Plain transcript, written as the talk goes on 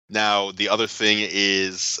Now, the other thing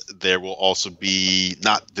is there will also be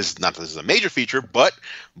not that this is a major feature, but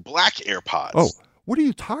black AirPods. Oh, what are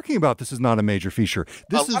you talking about? This is not a major feature.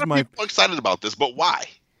 A lot of people are excited about this, but why?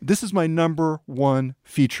 This is my number one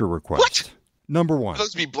feature request. What? Number one.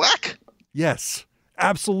 Supposed to be black? Yes,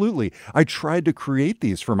 absolutely. I tried to create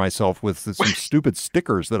these for myself with some stupid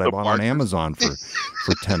stickers that I bought on Amazon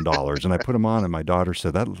for $10, and I put them on, and my daughter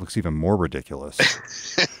said that looks even more ridiculous.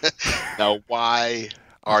 Now, why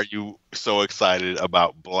are you so excited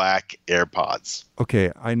about black AirPods?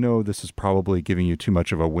 Okay, I know this is probably giving you too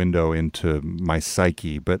much of a window into my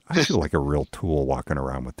psyche, but I feel like a real tool walking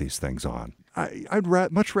around with these things on. I'd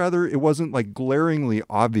much rather it wasn't like glaringly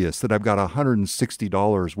obvious that I've got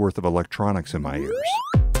 $160 worth of electronics in my ears.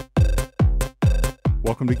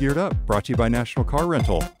 Welcome to Geared Up, brought to you by National Car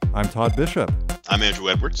Rental. I'm Todd Bishop. I'm Andrew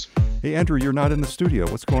Edwards. Hey, Andrew, you're not in the studio.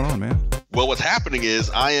 What's going on, man? Well, what's happening is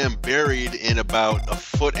I am buried in about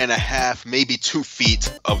 1.5 feet, maybe 2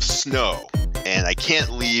 feet of snow, and I can't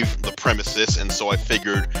leave the premises, and so I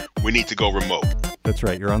figured we need to go remote. That's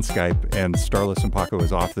right. You're on Skype, and Starless and Paco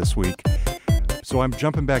is off this week. So I'm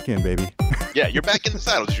jumping back in, baby. Yeah, you're back in the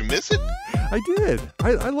saddle. Did you miss it? I did.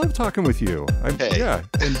 I love talking with you. Yeah,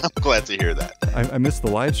 and I'm glad to hear that. I missed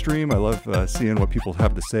the live stream. I love seeing what people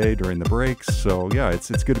have to say during the breaks. So yeah,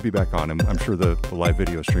 it's good to be back on. I'm sure the live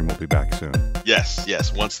video stream will be back soon.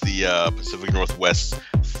 Yes. Once the Pacific Northwest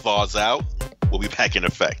thaws out, we'll be back in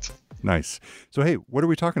effect. Nice. So hey, what are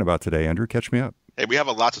we talking about today, Andrew? Catch me up. Hey, we have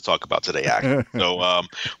a lot to talk about today, actually. So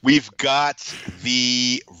we've got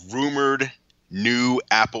the rumored new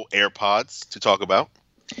Apple AirPods to talk about.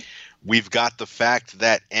 We've got the fact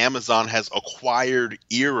that Amazon has acquired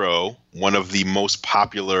Eero, one of the most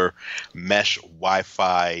popular mesh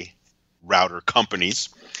Wi-Fi router companies.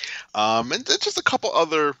 And just a couple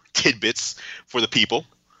other tidbits for the people.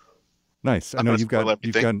 Nice. I know you've got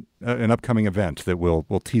an upcoming event that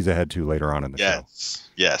we'll tease ahead to later on in the show.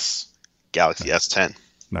 Yes. Galaxy S10.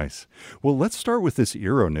 Nice. Well, let's start with this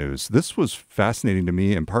Eero news. This was fascinating to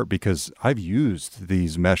me in part because I've used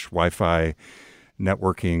these mesh Wi-Fi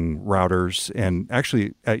networking routers, and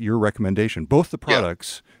actually at your recommendation, both the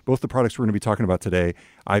products we're going to be talking about today,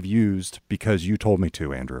 I've used because you told me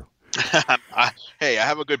to, Andrew. Hey, I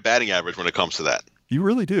have a good batting average when it comes to that. You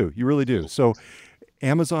really do. So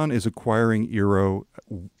Amazon is acquiring Eero.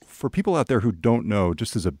 For people out there who don't know,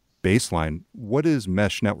 just as a baseline, what is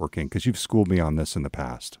mesh networking? Because you've schooled me on this in the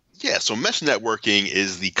past. Yeah, so mesh networking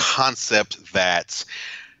is the concept that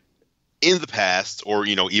in the past, or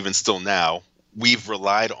even still now, we've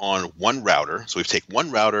relied on one router. So we take one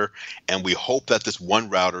router and we hope that this one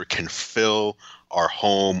router can fill our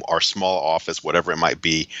home, our small office, whatever it might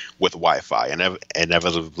be, with Wi-Fi. And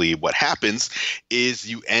inevitably what happens is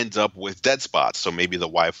you end up with dead spots. So maybe the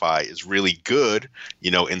Wi-Fi is really good,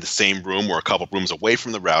 in the same room or a couple rooms away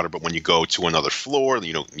from the router. But when you go to another floor,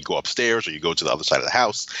 you go upstairs or you go to the other side of the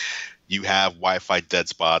house, you have Wi-Fi dead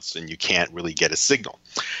spots and you can't really get a signal.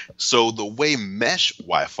 So the way mesh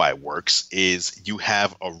Wi-Fi works is you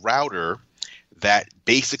have a router that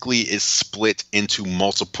basically is split into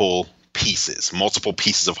multiple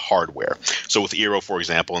pieces of hardware. So with Eero, for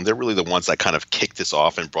example, and they're really the ones that kind of kicked this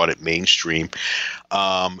off and brought it mainstream,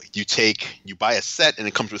 you buy a set and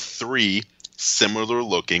it comes with 3 similar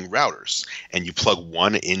looking routers, and you plug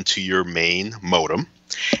one into your main modem,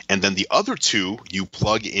 and then the other 2 you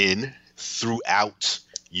plug in throughout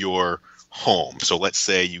your home. So let's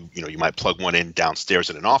say you might plug one in downstairs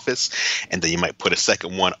in an office, and then you might put a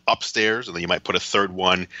second one upstairs, and then you might put a third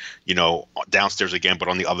one, downstairs again, but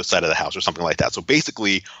on the other side of the house or something like that. So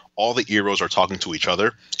basically all the Eeros are talking to each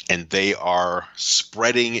other, and they are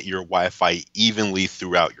spreading your Wi-Fi evenly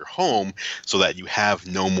throughout your home so that you have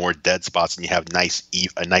no more dead spots and you have a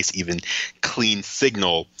nice, even clean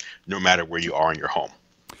signal no matter where you are in your home.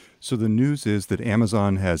 So the news is that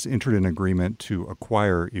Amazon has entered an agreement to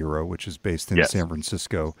acquire Eero, which is based in San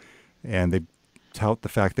Francisco, and they tout the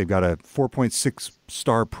fact they've got a 4.6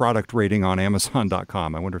 star product rating on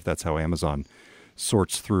Amazon.com. I wonder if that's how Amazon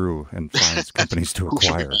sorts through and finds companies to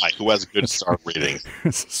acquire. Who has a good star rating?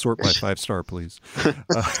 Sort by 5-star, please.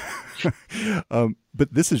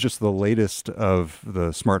 But this is just the latest of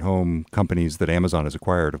the smart home companies that Amazon has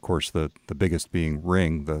acquired. Of course, the biggest being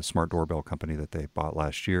Ring, the smart doorbell company that they bought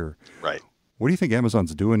last year. Right. What do you think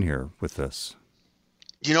Amazon's doing here with this?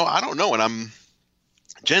 I don't know, and I'm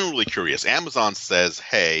genuinely curious. Amazon says,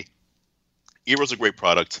 hey, Eero's a great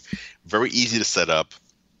product, very easy to set up.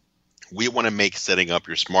 we want to make setting up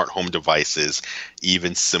your smart home devices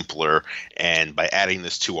even simpler. And by adding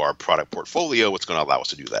this to our product portfolio, it's going to allow us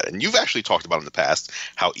to do that. And you've actually talked about in the past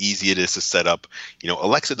how easy it is to set up,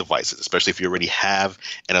 Alexa devices, especially if you already have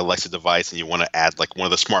an Alexa device and you want to add like one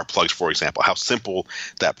of the smart plugs, for example, how simple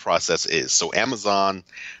that process is. So Amazon,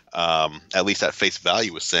 at least at face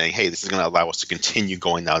value, is saying, hey, this is going to allow us to continue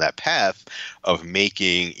going down that path of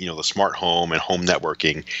making, the smart home and home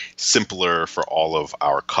networking simpler for all of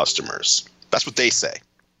our customers. That's what they say.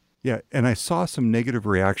 Yeah, and I saw some negative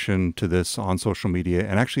reaction to this on social media.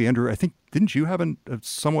 And actually, Andrew, I think, didn't you have a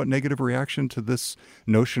somewhat negative reaction to this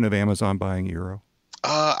notion of Amazon buying Eero?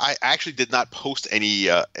 I actually did not post any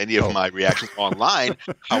of my reactions online.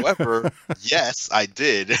 However, yes, I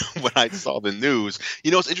did when I saw the news.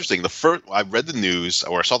 It's interesting. I read the news,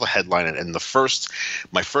 or I saw the headline, and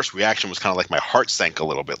my first reaction was kind of like my heart sank a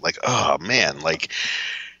little bit. Like, oh man, like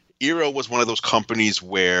Eero was one of those companies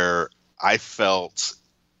where I felt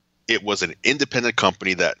it was an independent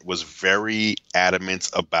company that was very adamant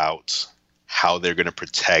about how they're going to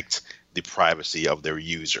protect the privacy of their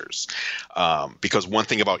users. Because one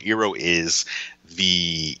thing about Eero is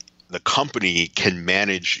the company can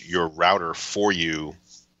manage your router for you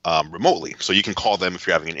remotely. So you can call them if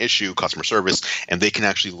you're having an issue, customer service, and they can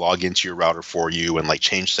actually log into your router for you and like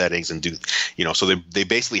change settings and do, so they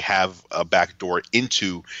basically have a backdoor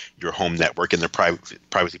into your home network, and their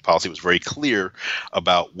privacy policy was very clear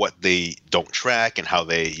about what they don't track and how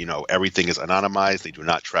they, everything is anonymized. They do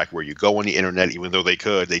not track where you go on the internet, even though they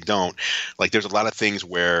could, they don't. Like there's a lot of things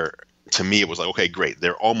where, to me, it was like, okay, great.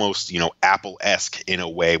 They're almost, Apple-esque in a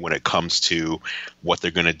way when it comes to what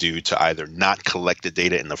they're going to do to either not collect the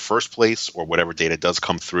data in the first place, or whatever data does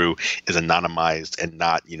come through is anonymized and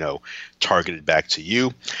not, targeted back to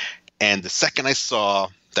you. And the second I saw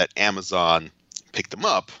that Amazon picked them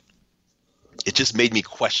up, it just made me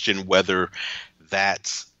question whether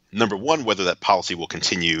that, number one, whether that policy will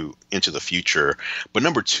continue into the future. But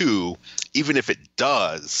number two, even if it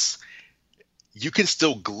does, you can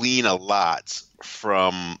still glean a lot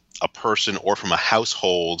from a person or from a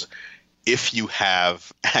household if you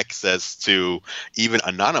have access to even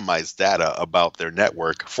anonymized data about their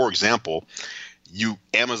network. For example,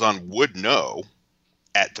 Amazon would know,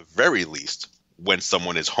 at the very least, when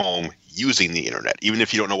someone is home using the internet. Even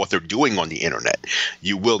if you don't know what they're doing on the internet,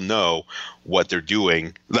 you will know what they're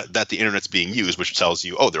doing, that the internet's being used, which tells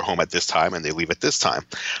you, oh, they're home at this time and they leave at this time.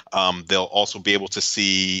 They'll also be able to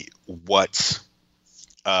see what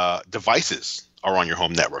devices are on your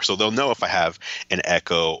home network. So they'll know if I have an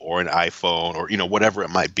Echo or an iPhone or, whatever it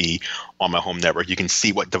might be on my home network. You can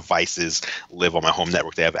see what devices live on my home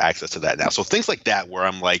network. They have access to that now. So things like that, where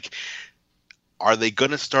I'm like, are they going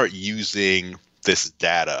to start using this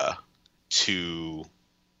data to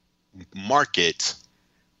market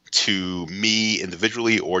to me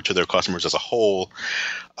individually or to their customers as a whole,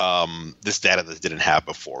 this data that they didn't have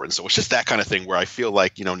before? And so it's just that kind of thing where I feel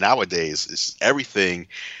like, nowadays everything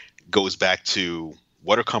goes back to,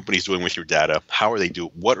 what are companies doing with your data?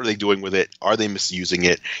 What are they doing with it? Are they misusing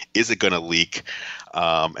it? Is it going to leak?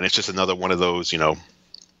 And it's just another one of those,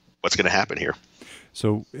 what's going to happen here?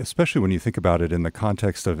 So especially when you think about it in the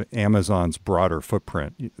context of Amazon's broader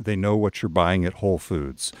footprint, they know what you're buying at Whole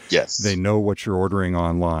Foods. Yes. They know what you're ordering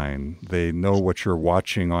online. They know what you're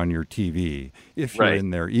watching on your TV. If you're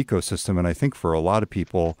in their ecosystem, and I think for a lot of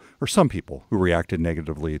people, or some people who reacted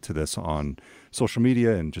negatively to this on social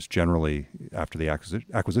media and just generally after the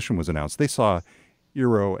acquisition was announced, they saw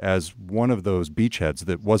Eero as one of those beachheads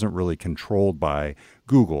that wasn't really controlled by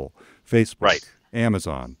Google, Facebook,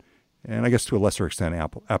 Amazon, and I guess to a lesser extent,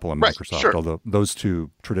 Apple and Microsoft, although those two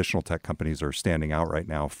traditional tech companies are standing out right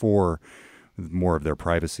now for more of their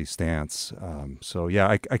privacy stance. So yeah,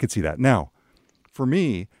 I could see that. Now, for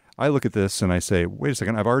me, I look at this and I say, wait a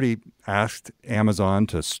second, I've already asked Amazon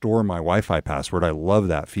to store my Wi-Fi password. I love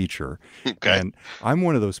that feature. Okay. And I'm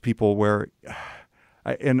one of those people where...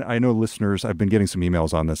 And I know listeners, I've been getting some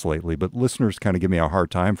emails on this lately, but listeners kind of give me a hard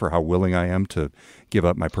time for how willing I am to give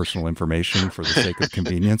up my personal information for the sake of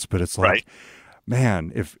convenience. But it's like,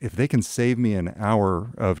 man, if they can save me an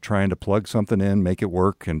hour of trying to plug something in, make it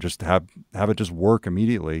work, and just have it just work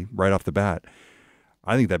immediately right off the bat,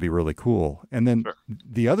 I think that'd be really cool. And then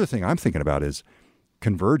the other thing I'm thinking about is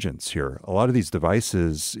convergence here. A lot of these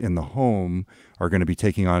devices in the home are going to be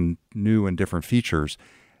taking on new and different features.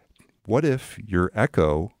 What if your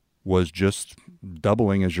Echo was just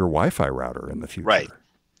doubling as your Wi-Fi router in the future?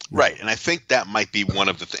 Right. And I think that might be one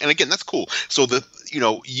of the and again, that's cool. So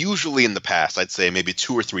usually in the past, I'd say maybe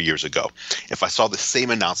 2 or 3 years ago, if I saw the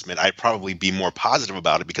same announcement, I'd probably be more positive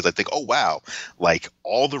about it because I think, oh, wow, like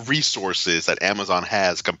all the resources that Amazon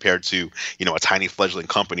has compared to, a tiny fledgling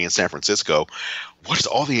company in San Francisco, what is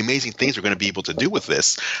all the amazing things we're going to be able to do with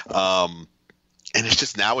this? And it's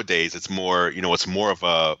just nowadays, it's more, it's more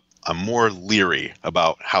of I'm more leery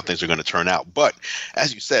about how things are going to turn out. But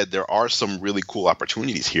as you said, there are some really cool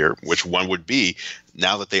opportunities here, which one would be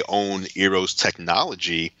now that they own Eero's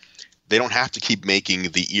technology, they don't have to keep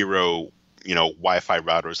making the Eero, Wi-Fi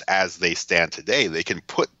routers as they stand today. They can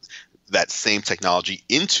put that same technology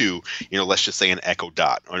into, let's just say an Echo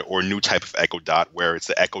Dot or a new type of Echo Dot where it's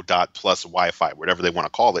the Echo Dot plus Wi-Fi, whatever they want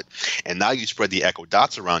to call it. And now you spread the Echo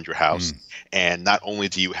Dots around your house. And not only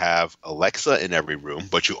do you have Alexa in every room,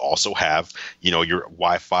 but you also have, your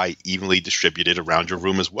Wi-Fi evenly distributed around your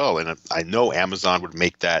room as well. And I know Amazon would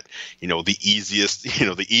make that, the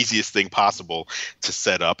easiest thing possible to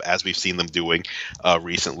set up, as we've seen them doing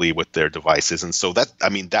recently with their devices. And so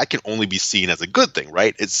that can only be seen as a good thing,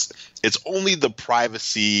 right? It's only the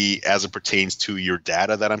privacy as it pertains to your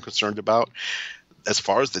data that I'm concerned about. As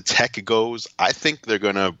far as the tech goes, I think they're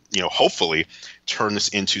going to, hopefully turn this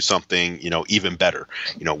into something, even better,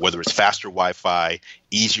 whether it's faster Wi-Fi,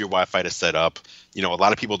 easier Wi-Fi to set up. A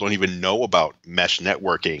lot of people don't even know about mesh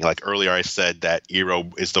networking. Like earlier I said that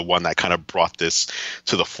Eero is the one that kind of brought this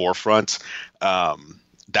to the forefront.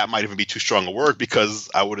 That might even be too strong a word because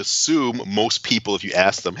I would assume most people, if you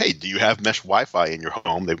ask them, hey, do you have mesh Wi-Fi in your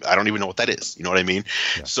home? I don't even know what that is. You know what I mean?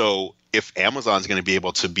 Yeah. So if Amazon's going to be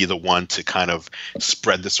able to be the one to kind of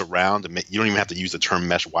spread this around, and you don't even have to use the term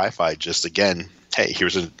mesh Wi-Fi. Just again, hey,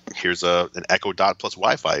 here's an Echo Dot plus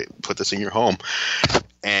Wi-Fi. Put this in your home.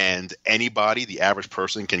 And anybody, the average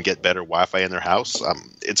person, can get better Wi-Fi in their house.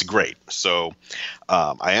 It's great. So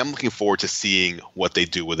I am looking forward to seeing what they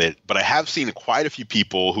do with it. But I have seen quite a few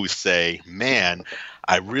people who say, man,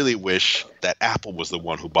 I really wish that Apple was the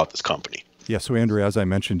one who bought this company. Yeah, so Andrew, as I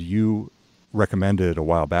mentioned, you recommended a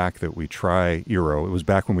while back that we try Eero. It was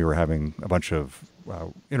back when we were having a bunch of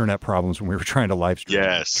internet problems when we were trying to live stream.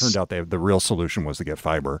 Yes. It turned out the real solution was to get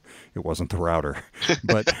fiber. It wasn't the router.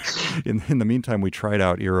 But in the meantime, we tried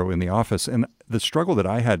out Eero in the office. And the struggle that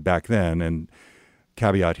I had back then, and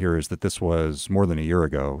caveat here is that this was more than a year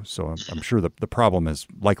ago, so I'm sure the problem has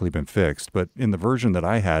likely been fixed. But in the version that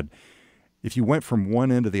I had, if you went from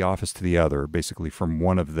one end of the office to the other, basically from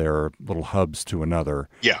one of their little hubs to another,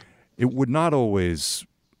 it would not always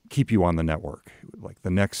keep you on the network. Like the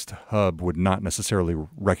next hub would not necessarily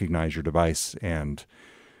recognize your device and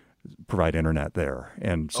provide internet there.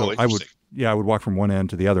 And so I would walk from one end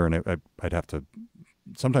to the other, and I'd have to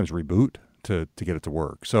sometimes reboot to get it to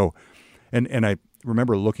work. So, and I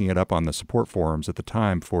remember looking it up on the support forums at the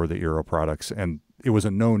time for the Eero products, and it was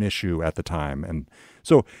a known issue at the time. And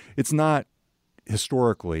so it's not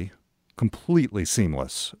historically completely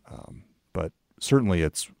seamless, but certainly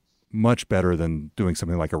it's much better than doing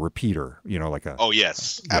something like a repeater, like a... Oh,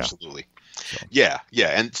 yes, absolutely. So. Yeah.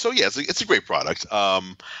 And so, it's a great product.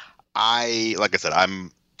 Like I said,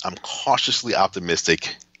 I'm cautiously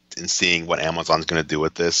optimistic in seeing what Amazon's going to do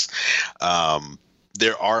with this.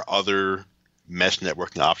 There are other mesh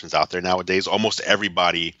networking options out there nowadays. Almost every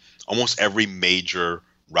major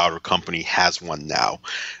router company has one now.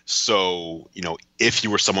 So, if you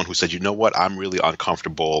were someone who said, you know what, I'm really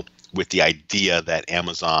uncomfortable with the idea that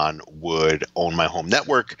Amazon would own my home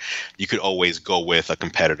network, you could always go with a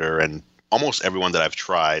competitor. And almost everyone that I've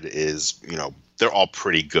tried is, they're all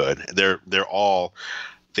pretty good. They all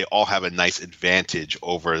have a nice advantage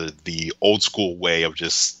over the old school way of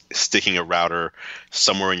just sticking a router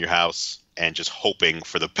somewhere in your house and just hoping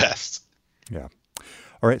for the best. Yeah.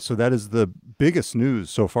 All right, so that is the biggest news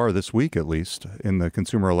so far this week, at least, in the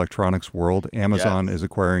consumer electronics world. Amazon is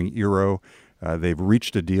acquiring Eero. They've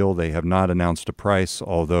reached a deal. They have not announced a price,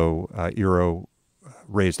 although Eero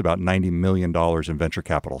raised about $90 million in venture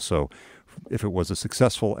capital. So if it was a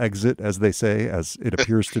successful exit, as they say, as it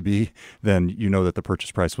appears to be, then you know that the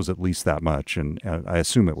purchase price was at least that much. And I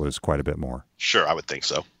assume it was quite a bit more. Sure, I would think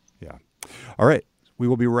so. Yeah. All right, we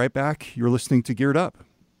will be right back. You're listening to Geared Up.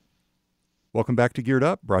 Welcome back to Geared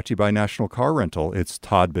Up, brought to you by National Car Rental. It's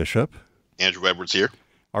Todd Bishop. Andrew Edwards here.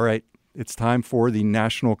 All right. It's time for the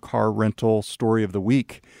National Car Rental Story of the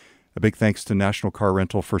Week. A big thanks to National Car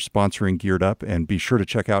Rental for sponsoring Geared Up, and be sure to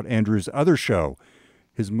check out Andrew's other show,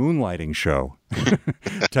 his moonlighting show,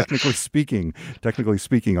 Technically Speaking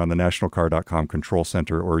on the nationalcar.com control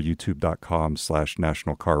center or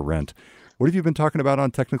youtube.com/nationalcarrent. What have you been talking about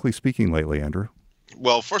on Technically Speaking lately, Andrew?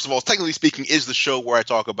 Well, first of all, technically speaking, is the show where I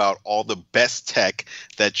talk about all the best tech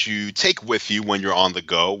that you take with you when you're on the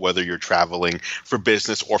go, whether you're traveling for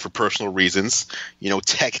business or for personal reasons.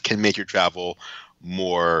 Tech can make your travel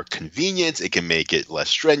more convenient. It can make it less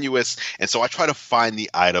strenuous. And so I try to find the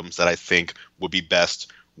items that I think would be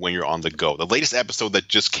best when you're on the go. The latest episode that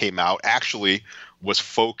just came out actually was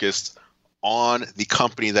focused on the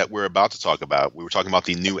company that we're about to talk about. We were talking about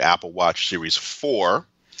the new Apple Watch Series 4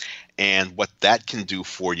 and what that can do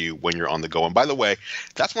for you when you're on the go. And by the way,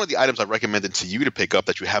 that's one of the items I recommended to you to pick up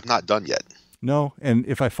that you have not done yet. No, and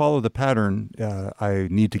if I follow the pattern, I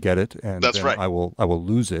need to get it, and That's right. I will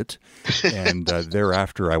lose it, and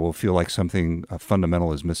thereafter I will feel like something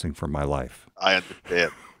fundamental is missing from my life. I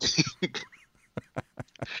understand.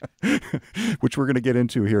 Which we're going to get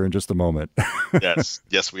into here in just a moment.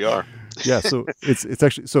 Yes, we are. Yeah, so it's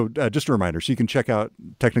actually, so just a reminder, so you can check out,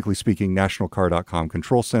 technically speaking, nationalcar.com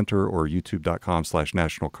control center or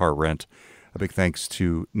youtube.com/nationalcarrent. A big thanks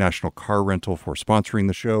to National Car Rental for sponsoring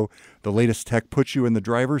the show. The latest tech puts you in the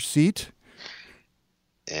driver's seat.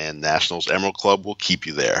 And National's Emerald Club will keep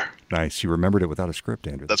you there. Nice. You remembered it without a script,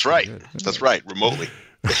 Andrew. That's right. That's right. Remotely.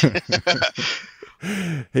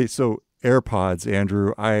 Hey, so AirPods,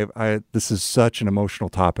 Andrew, this is such an emotional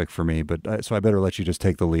topic for me, but so I better let you just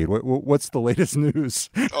take the lead. What's the latest news?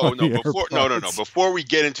 Oh, no, no. Before we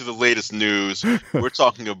get into the latest news, we're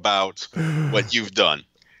talking about what you've done.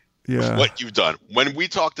 Yeah. What you've done. When we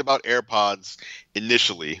talked about AirPods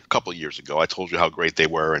initially, a couple of years ago, I told you how great they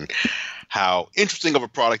were and how interesting of a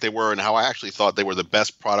product they were and how I actually thought they were the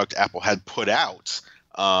best product Apple had put out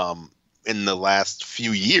in the last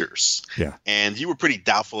few years. Yeah. And you were pretty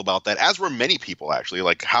doubtful about that, as were many people, actually.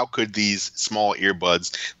 Like, how could these small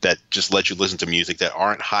earbuds that just let you listen to music that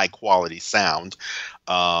aren't high quality sound,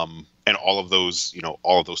 and all of those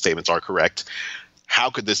statements are correct.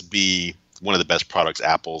 How could this be one of the best products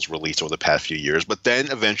Apple's released over the past few years? But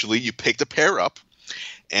then eventually you picked a pair up.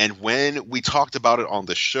 And when we talked about it on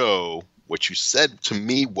the show, what you said to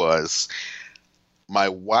me was, my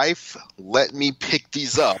wife let me pick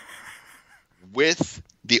these up with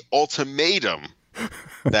the ultimatum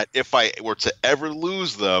that if I were to ever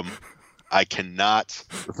lose them, I cannot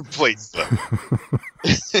replace them.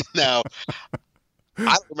 Now, I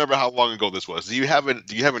don't remember how long ago this was. Do you have an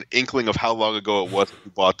inkling of how long ago it was that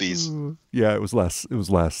you bought these? Yeah, it was last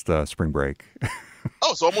spring break.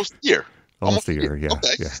 Oh, so almost a year. Almost a year, yeah.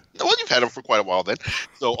 Okay. Yeah. Well, you've had them for quite a while then.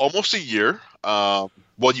 So almost a year. Well,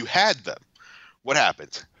 you had them. What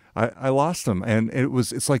happened? I lost them, and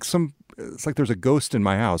it's like there's a ghost in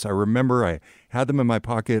my house. I remember I had them in my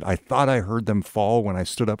pocket. I thought I heard them fall when I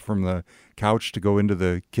stood up from the couch to go into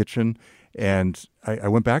the kitchen, and I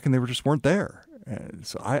went back and they just weren't there. And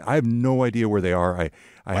so I have no idea where they are.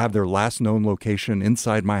 I have their last known location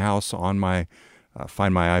inside my house on my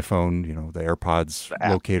Find My iPhone, the AirPods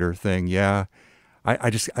locator thing. Yeah,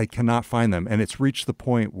 I cannot find them, and it's reached the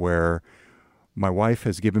point where my wife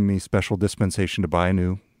has given me special dispensation to buy a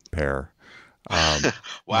new pair.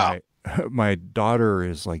 Wow. My daughter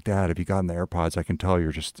is like, Dad, have you gotten the AirPods? I can tell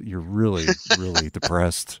you're really, really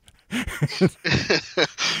depressed.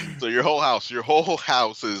 So your whole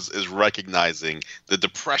house is recognizing the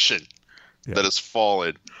depression that has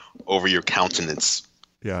fallen over your countenance.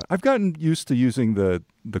 Yeah, I've gotten used to using the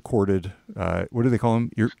corded, what do they call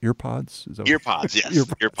them? Earpods? Is that Earpods, yes.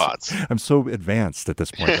 Earpods. I'm so advanced at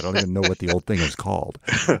this point, I don't even know what the old thing is called.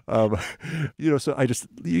 So it's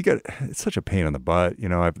such a pain in the butt.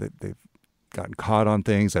 They've gotten caught on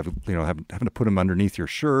things. Having to put them underneath your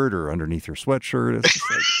shirt or underneath your sweatshirt. It's just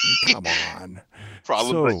like, come on.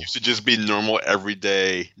 Problems that used to just be normal every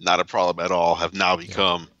day, not a problem at all, have now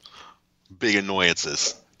become big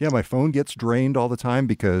annoyances. Yeah, my phone gets drained all the time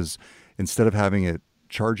because instead of having it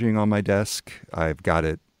charging on my desk, I've got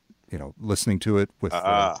it, listening to it with,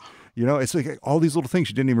 it's like all these little things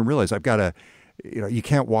you didn't even realize. I've got to, you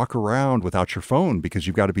can't walk around without your phone because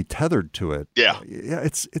you've got to be tethered to it. Yeah.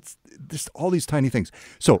 It's just all these tiny things.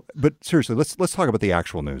 So, but seriously, let's talk about the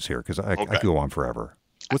actual news here because I could go on forever.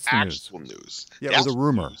 What's the news? Yeah, it was a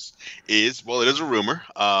rumor. It is a rumor.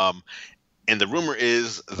 And the rumor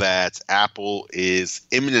is that Apple is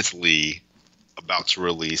imminently about to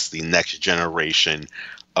release the next generation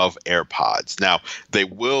of AirPods. Now, they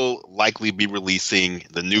will likely be releasing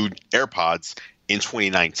the new AirPods in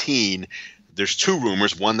 2019. There's two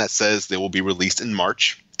rumors, one that says they will be released in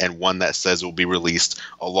March and one that says it will be released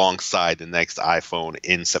alongside the next iPhone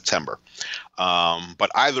in September. But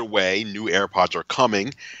either way, new AirPods are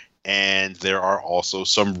coming, and there are also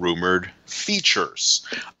some rumored features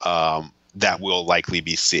that we'll likely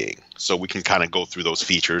be seeing. So we can kind of go through those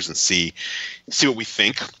features and see what we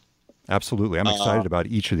think. Absolutely. I'm Uh, excited about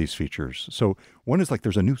each of these features. So one is like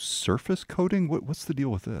there's a new surface coating. What's the deal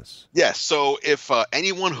with this? yes. So if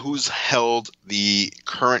anyone who's held the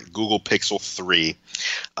current Google Pixel 3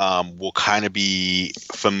 will kind of be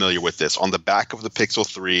familiar with this. On the back of the Pixel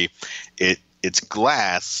 3, it's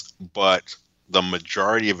glass, but the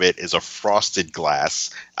majority of it is a frosted glass.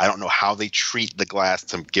 I don't know how they treat the glass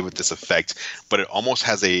to give it this effect, but it almost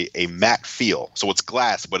has a matte feel. So it's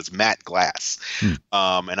glass, but it's matte glass. Hmm.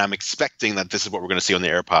 And I'm expecting that this is what we're going to see on the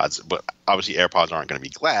AirPods. But obviously, AirPods aren't going to be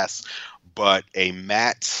glass, but a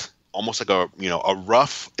matte, almost like a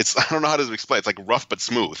rough. It's I don't know how to explain. It's like rough but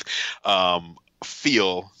smooth.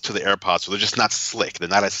 Feel to the AirPods, so they're just not slick. They're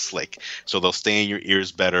not as slick, so they'll stay in your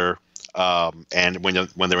ears better. And when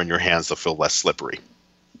they're in your hands, they'll feel less slippery.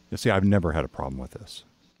 You see, I've never had a problem with this.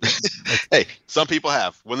 Hey, some people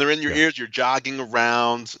have. When they're in your Yeah. ears, you're jogging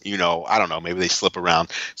around. I don't know. Maybe they slip around.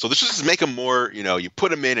 So this just make them more. You put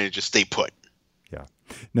them in and just stay put. Yeah.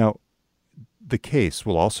 Now, the case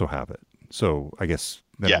will also have it. So I guess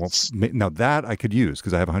then it Yes. won't, now that I could use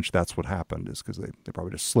because I have a hunch that's what happened is because they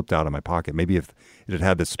probably just slipped out of my pocket. Maybe if it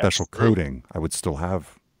had this special true. coating, I would still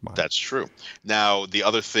have mine. That's true. Now, the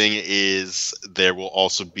other thing is there will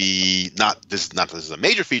also be not this is a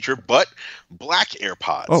major feature, but black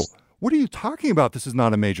AirPods. Oh, what are you talking about? This is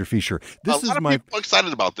not a major feature. A lot of people are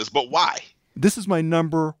excited about this, but why? This is my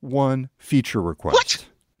number one feature request. What?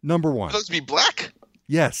 Number one. For those to be black?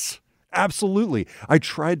 Yes, absolutely. I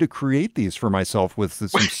tried to create these for myself with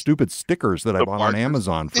some stupid stickers that I The bought on markers?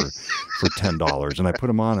 Amazon for $10, and I put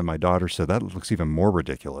them on, and my daughter said that looks even more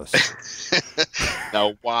ridiculous.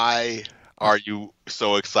 Now, why are you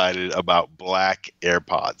so excited about black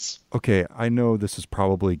AirPods? Okay, I know this is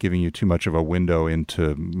probably giving you too much of a window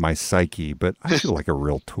into my psyche, but I feel like a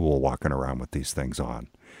real tool walking around with these things on.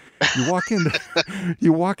 You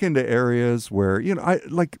walk into areas where I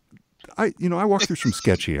walk through some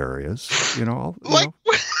sketchy areas.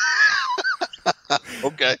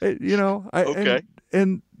 Okay. Okay.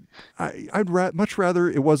 I'd much rather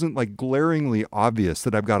it wasn't like glaringly obvious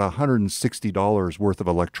that I've got $160 worth of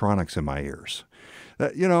electronics in my ears.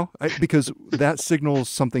 Because that signals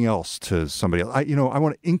something else to somebody else. I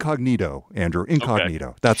want incognito, Andrew, incognito.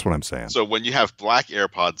 Okay. That's what I'm saying. So when you have black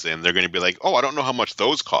AirPods in, they're going to be like, oh, I don't know how much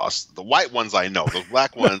those cost. The white ones I know. Those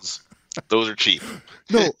black ones, those are cheap.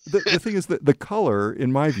 No, the thing is that the color,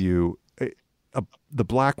 in my view, the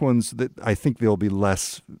black ones, that I think they'll be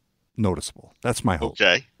less noticeable. That's my hope.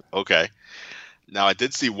 Okay. Now, I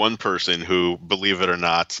did see one person who, believe it or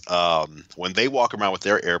not, when they walk around with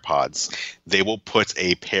their AirPods, they will put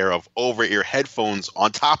a pair of over-ear headphones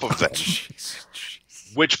on top of them,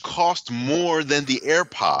 which cost more than the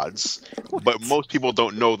AirPods. What? But most people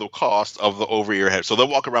don't know the cost of the over-ear head. So they'll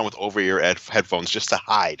walk around with over-ear headphones just to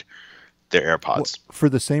hide their AirPods. What, for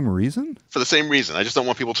the same reason? For the same reason. I just don't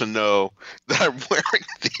want people to know that I'm wearing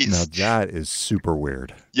these. Now, that is super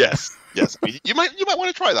weird. Yes. I mean, you might want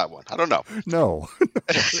to try that one. I don't know. No.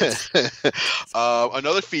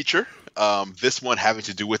 Another feature, this one having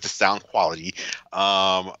to do with the sound quality,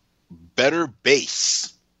 better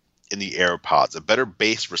bass in the AirPods, a better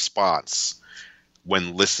bass response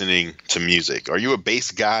when listening to music. Are you a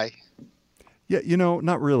bass guy? Yeah,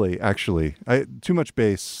 not really, actually. Too much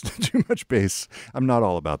bass. I'm not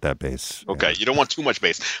all about that bass. Okay, you don't want too much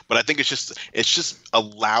bass, but I think it's just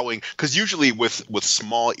allowing, because usually with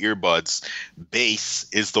small earbuds, bass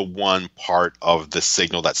is the one part of the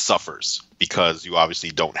signal that suffers because you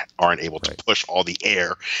obviously aren't able to push all the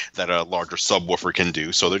air that a larger subwoofer can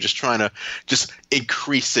do. So they're just trying to just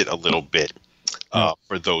increase it a little bit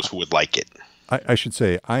for those who would like it. I should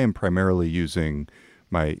say I am primarily using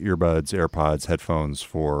my earbuds, AirPods, headphones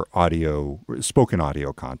for spoken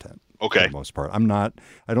audio content. Okay. For the most part.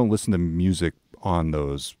 I don't listen to music on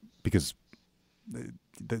those because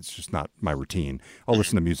that's just not my routine. I'll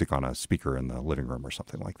listen to music on a speaker in the living room or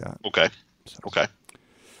something like that. Okay. So. Okay.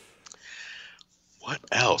 What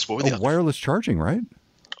else? What were the wireless charging, right?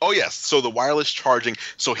 Oh, yes. So the wireless charging.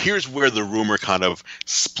 So here's where the rumor kind of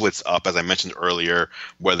splits up, as I mentioned earlier,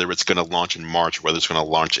 whether it's going to launch in March, whether it's going to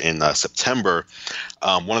launch in September.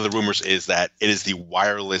 One of the rumors is that it is the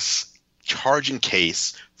wireless charging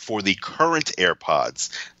case for the current AirPods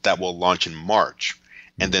that will launch in March.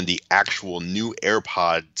 And then the actual new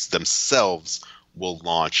AirPods themselves will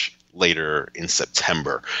launch later in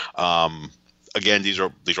September. Again, these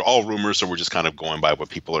are all rumors, so we're just kind of going by what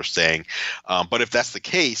people are saying. But if that's the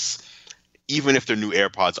case, even if their new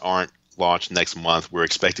AirPods aren't launched next month, we're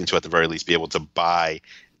expecting to at the very least be able to buy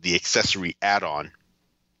the accessory add-on,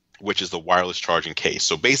 which is the wireless charging case.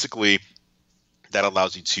 So basically, that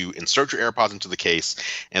allows you to insert your AirPods into the case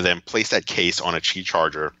and then place that case on a Qi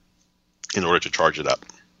charger in order to charge it up.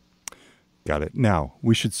 Got it. Now,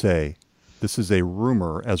 we should say this is a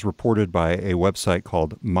rumor as reported by a website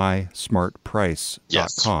called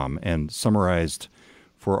mysmartprice.com and summarized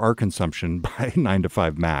for our consumption by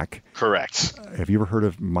 9to5Mac. Correct. Have you ever heard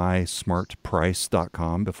of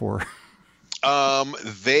mysmartprice.com before?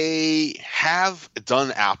 They have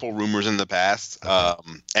done Apple rumors in the past.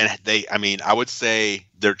 And I would say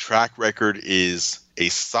their track record is a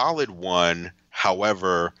solid one.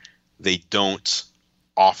 However, they don't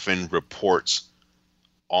often report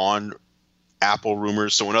on Apple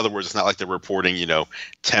rumors. So in other words, it's not like they're reporting,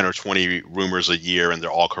 10 or 20 rumors a year and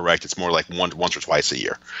they're all correct. It's more like once or twice a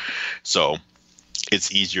year. So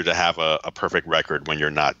it's easier to have a perfect record when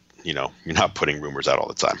you're not putting rumors out all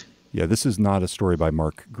the time. Yeah, this is not a story by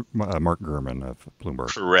Mark Gurman of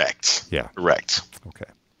Bloomberg. Correct. Yeah. Correct. Okay.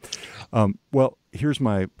 Well, here's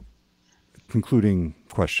my concluding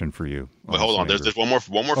question for you. But hold on. There's one more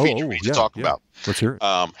feature we need to talk about. Let's hear it.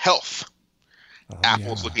 Health.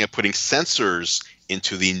 Apple's looking at putting sensors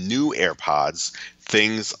into the new AirPods,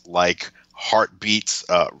 things like heartbeats,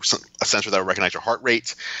 a sensor that would recognize your heart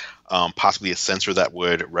rate, possibly a sensor that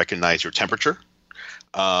would recognize your temperature.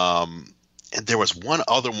 And there was one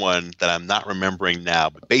other one that I'm not remembering now,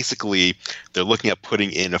 but basically they're looking at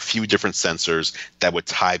putting in a few different sensors that would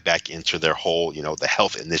tie back into their whole, the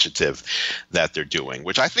health initiative that they're doing,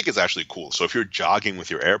 which I think is actually cool. So if you're jogging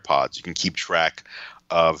with your AirPods, you can keep track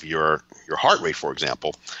of your heart rate, for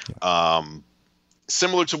example. Yeah.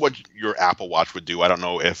 Similar to what your Apple Watch would do. I don't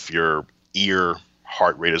know if your ear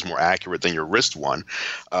heart rate is more accurate than your wrist one,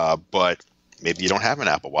 but maybe you don't have an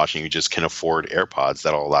Apple Watch and you just can afford AirPods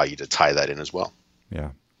that'll allow you to tie that in as well.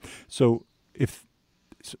 Yeah. So it's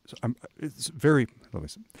very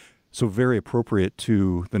appropriate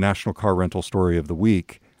to the National Car Rental Story of the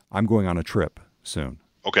Week. I'm going on a trip soon.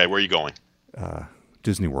 Okay, where are you going?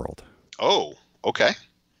 Disney World. Oh, okay.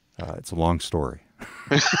 It's a long story.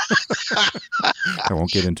 I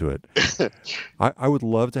won't get into it. I would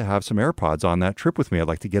love to have some AirPods on that trip with me. I'd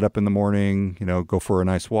like to get up in the morning, go for a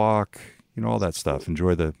nice walk, all that stuff.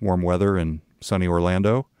 Enjoy the warm weather in sunny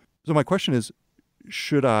Orlando. So my question is,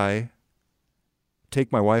 should I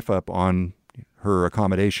take my wife up on her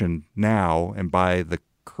accommodation now and buy the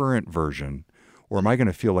current version, or am I going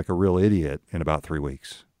to feel like a real idiot in about 3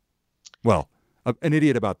 weeks? Well, an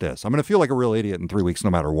idiot about this. I'm going to feel like a real idiot in 3 weeks no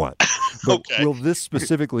matter what. But okay. Will this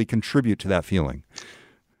specifically contribute to that feeling?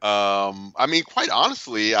 Quite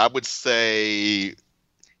honestly, I would say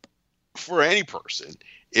for any person,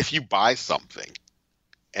 if you buy something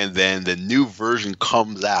and then the new version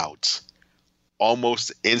comes out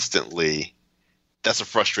almost instantly, that's a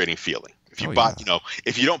frustrating feeling. If you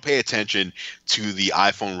if you don't pay attention to the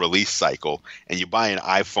iPhone release cycle and you buy an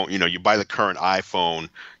iPhone, you buy the current iPhone,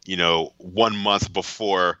 1 month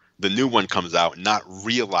before the new one comes out, not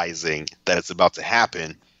realizing that it's about to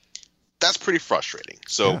happen, that's pretty frustrating.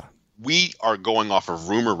 So we are going off of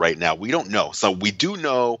rumor right now. We don't know. So we do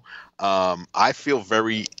know. I feel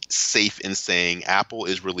very safe in saying Apple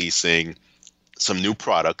is releasing some new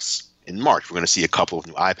products in March. We're going to see a couple of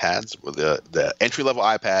new iPads, with the entry-level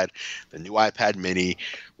iPad, the new iPad mini.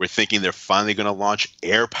 We're thinking they're finally going to launch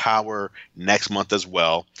AirPower next month as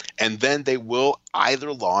well. And then they will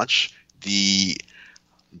either launch the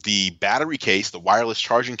battery case, the wireless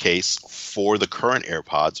charging case for the current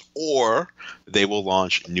AirPods, or they will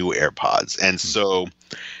launch new AirPods. And so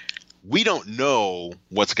we don't know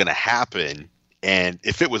what's going to happen. And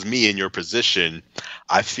if it was me in your position,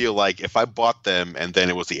 I feel like if I bought them and then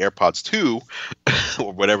it was the AirPods 2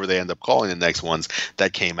 or whatever they end up calling the next ones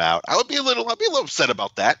that came out, I'd be a little upset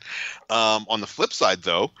about that. On the flip side,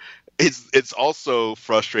 though, it's also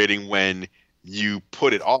frustrating when you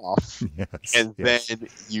put it off and then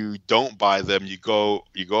you don't buy them. You go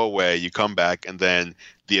away, you come back, and then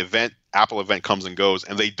the Apple event comes and goes,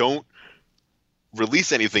 and they don't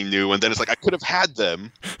release anything new, and then it's like I could have had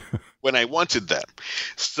them when I wanted them.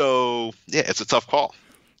 So it's a tough call.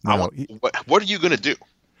 No, what are you going to do?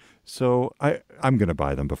 So I'm going to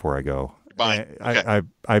buy them before I go. Okay.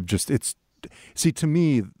 See, to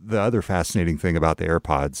me, the other fascinating thing about the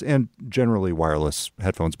AirPods and generally wireless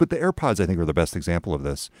headphones, but the AirPods I think are the best example of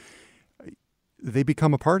this. They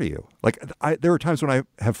become a part of you. Like there are times when I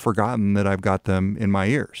have forgotten that I've got them in my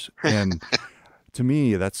ears, and to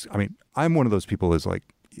me, I'm one of those people who's like,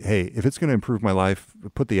 hey, if it's going to improve my life,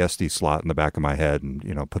 put the SD slot in the back of my head and,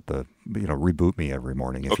 reboot me every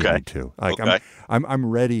morning if you need to. Like I'm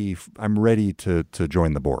ready to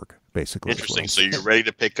join the Borg, basically. Interesting. So you're ready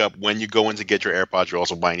to pick up when you go in to get your AirPods, you're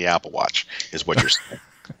also buying the Apple Watch, is what you're saying.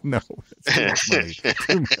 No, it's too much money.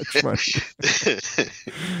 Too much money.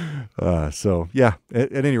 So yeah,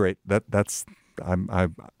 at any rate,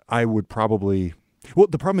 I would probably. Well,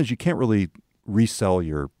 the problem is you can't really resell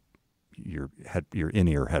your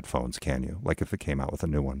in-ear headphones, can you? Like if it came out with a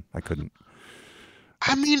new one, I couldn't.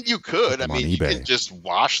 I mean, you could. I mean, you eBay. can just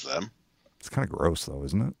wash them. It's kind of gross, though,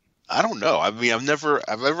 isn't it? I don't know. I mean, I've never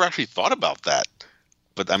actually thought about that.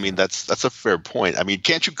 But I mean, that's a fair point. I mean,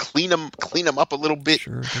 can't you clean them up a little bit?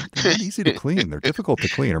 Sure, they're not easy to clean. They're difficult to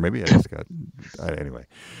clean, or maybe I just got anyway.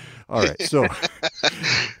 All right, so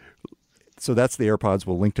that's the AirPods.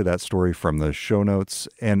 We'll link to that story from the show notes.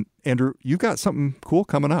 And Andrew, you got something cool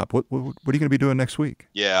coming up. What are you going to be doing next week?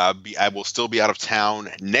 Yeah, I will still be out of town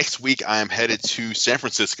next week. I am headed to San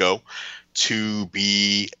Francisco to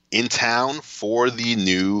be in town for the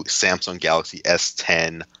new Samsung Galaxy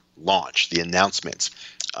S10 launch, the announcement.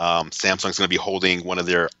 Samsung's going to be holding one of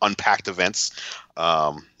their Unpacked events.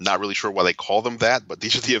 Not really sure why they call them that, but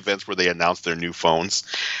these are the events where they announce their new phones.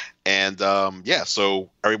 And so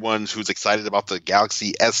everyone who's excited about the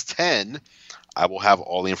Galaxy S10, I will have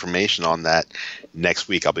all the information on that next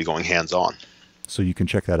week. I'll be going hands-on. So you can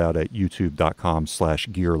check that out at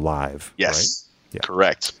youtube.com/gearlive. Yes, right? Yeah.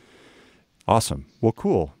 Correct. Awesome. Well,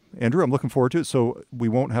 cool. Andrew, I'm looking forward to it. So we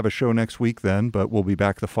won't have a show next week then, but we'll be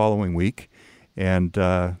back the following week. And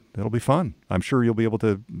it'll be fun. I'm sure you'll be able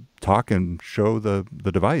to talk and show the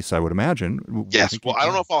device, I would imagine. Yes. Well, I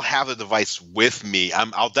don't know if I'll have the device with me.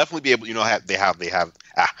 I'll definitely be able. They have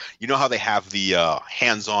you know how they have the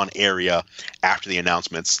hands-on area after the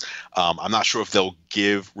announcements. I'm not sure if they'll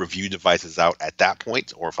give review devices out at that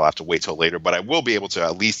point, or if I'll have to wait till later. But I will be able to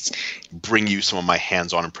at least bring you some of my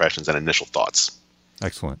hands-on impressions and initial thoughts.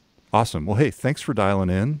 Excellent. Awesome. Well, hey, thanks for dialing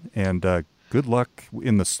in, and good luck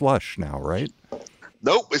in the slush now, right?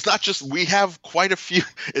 Nope, it's not just, we have quite a few.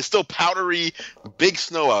 It's still powdery, big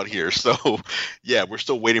snow out here. So, yeah, we're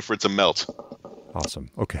still waiting for it to melt. Awesome.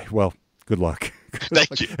 Okay, well, good luck.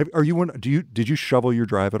 Thank you. Did you shovel your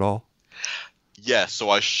drive at all? Yeah, so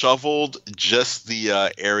I shoveled just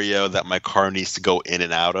the area that my car needs to go in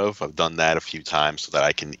and out of. I've done that a few times so that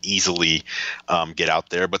I can easily get out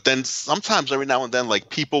there. But then sometimes every now and then, like,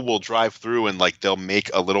 people will drive through and like they'll make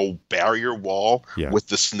a little barrier wall with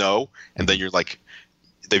the snow, and then you're like,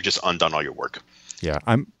 they've just undone all your work. Yeah,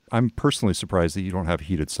 I'm personally surprised that you don't have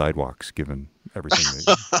heated sidewalks, given everything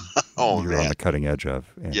that you're on the cutting edge of.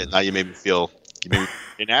 And yeah, now you made me feel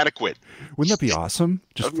inadequate. Wouldn't that be awesome?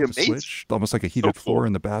 Just flip a switch, almost like a heated floor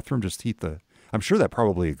in the bathroom. Just heat the. I'm sure that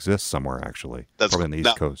probably exists somewhere, actually. That's probably on the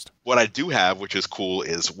East Coast. What I do have, which is cool,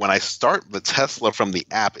 is when I start the Tesla from the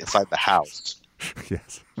app inside the house.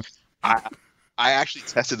 Yes. I actually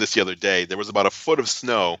tested this the other day. There was about a foot of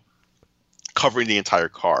snow covering the entire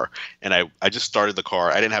car, and I just started the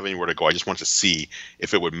car. I didn't have anywhere to go. I just wanted to see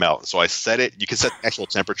if it would melt. So I set it. You can set the actual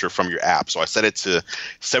temperature from your app. So I set it to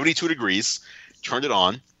 72 degrees, turned it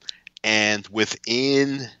on, and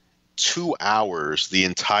within 2 hours, the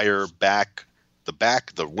entire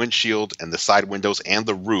the windshield and the side windows and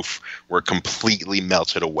the roof were completely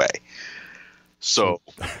melted away. So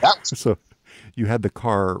you had the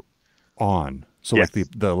car on. So like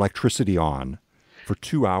the electricity on for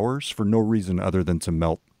 2 hours for no reason other than to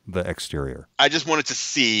melt the exterior. I just wanted to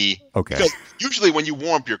see. Okay. Because usually when you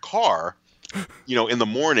warm up your car, in the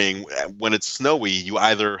morning when it's snowy, you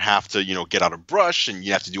either have to, get out a brush and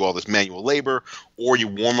you have to do all this manual labor, or you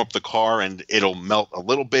warm up the car and it'll melt a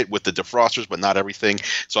little bit with the defrosters, but not everything.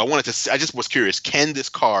 So I just was curious, can this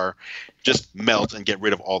car just melt and get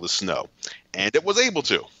rid of all the snow? And it was able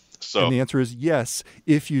to. So, and the answer is yes,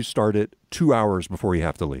 if you start it 2 hours before you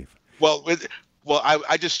have to leave. Well,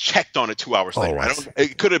 I just checked on it 2 hours later.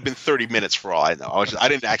 It could have been 30 minutes for all I know. I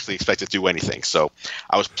didn't actually expect it to do anything, so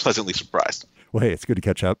I was pleasantly surprised. Well, hey, it's good to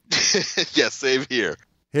catch up. Yes, same here.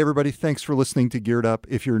 Hey, everybody. Thanks for listening to Geared Up.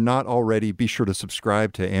 If you're not already, be sure to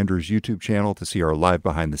subscribe to Andrew's YouTube channel to see our live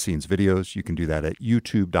behind-the-scenes videos. You can do that at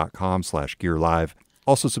youtube.com/gearlive.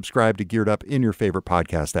 Also, subscribe to Geared Up in your favorite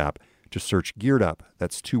podcast app. Just search Geared Up.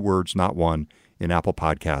 That's 2 words, not one, in Apple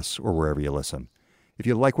Podcasts or wherever you listen. If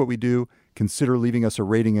you like what we do, consider leaving us a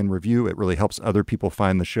rating and review. It really helps other people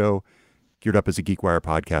find the show. Geared Up is a GeekWire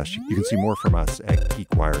podcast. You can see more from us at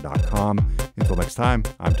geekwire.com. Until next time,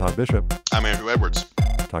 I'm Todd Bishop. I'm Andrew Edwards.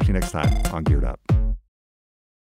 Talk to you next time on Geared Up.